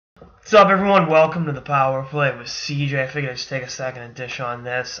What's up, everyone? Welcome to the Power Play with CJ. I figured I'd just take a second and dish on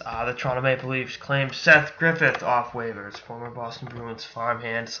this. The Toronto Maple Leafs claimed Seth Griffith off waivers, former Boston Bruins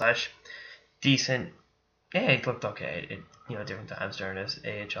farmhand slash decent. Yeah, he looked okay at different times during his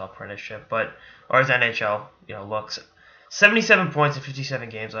AHL apprenticeship, or his NHL looks. 77 points in 57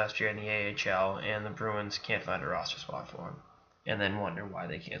 games last year in the AHL, and the Bruins can't find a roster spot for him, and then wonder why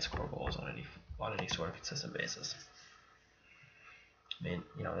they can't score goals on any sort of consistent basis. I mean,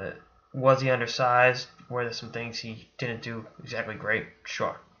 was he undersized? Were there some things he didn't do exactly great?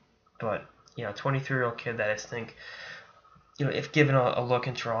 Sure. But, 23-year-old kid that I think, if given a look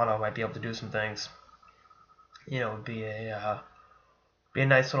in Toronto, might be able to do some things. Would be a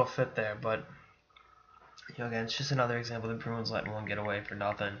nice little fit there. But, again, it's just another example of the Bruins letting one get away for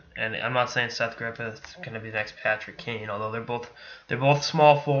nothing. And I'm not saying Seth Griffith is going to be the next Patrick Kane, although they're both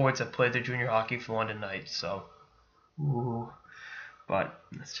small forwards that played their junior hockey for London Knights. So, ooh. But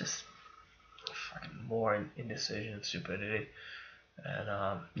it's just fucking more indecision and stupidity.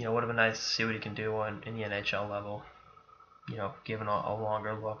 And, would have been nice to see what he can do in the NHL level. Given a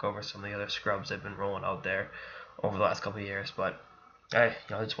longer look over some of the other scrubs they've been rolling out there over the last couple of years. But, hey,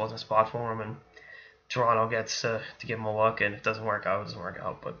 it just wasn't a spot for him. And Toronto gets to give him a look. And if it doesn't work out, it doesn't work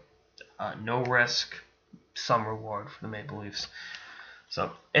out. But no risk, some reward for the Maple Leafs.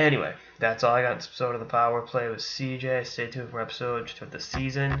 So, anyway, that's all I got in this episode of the Power Play with CJ. Stay tuned for episodes of the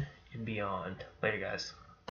season and beyond. Later, guys.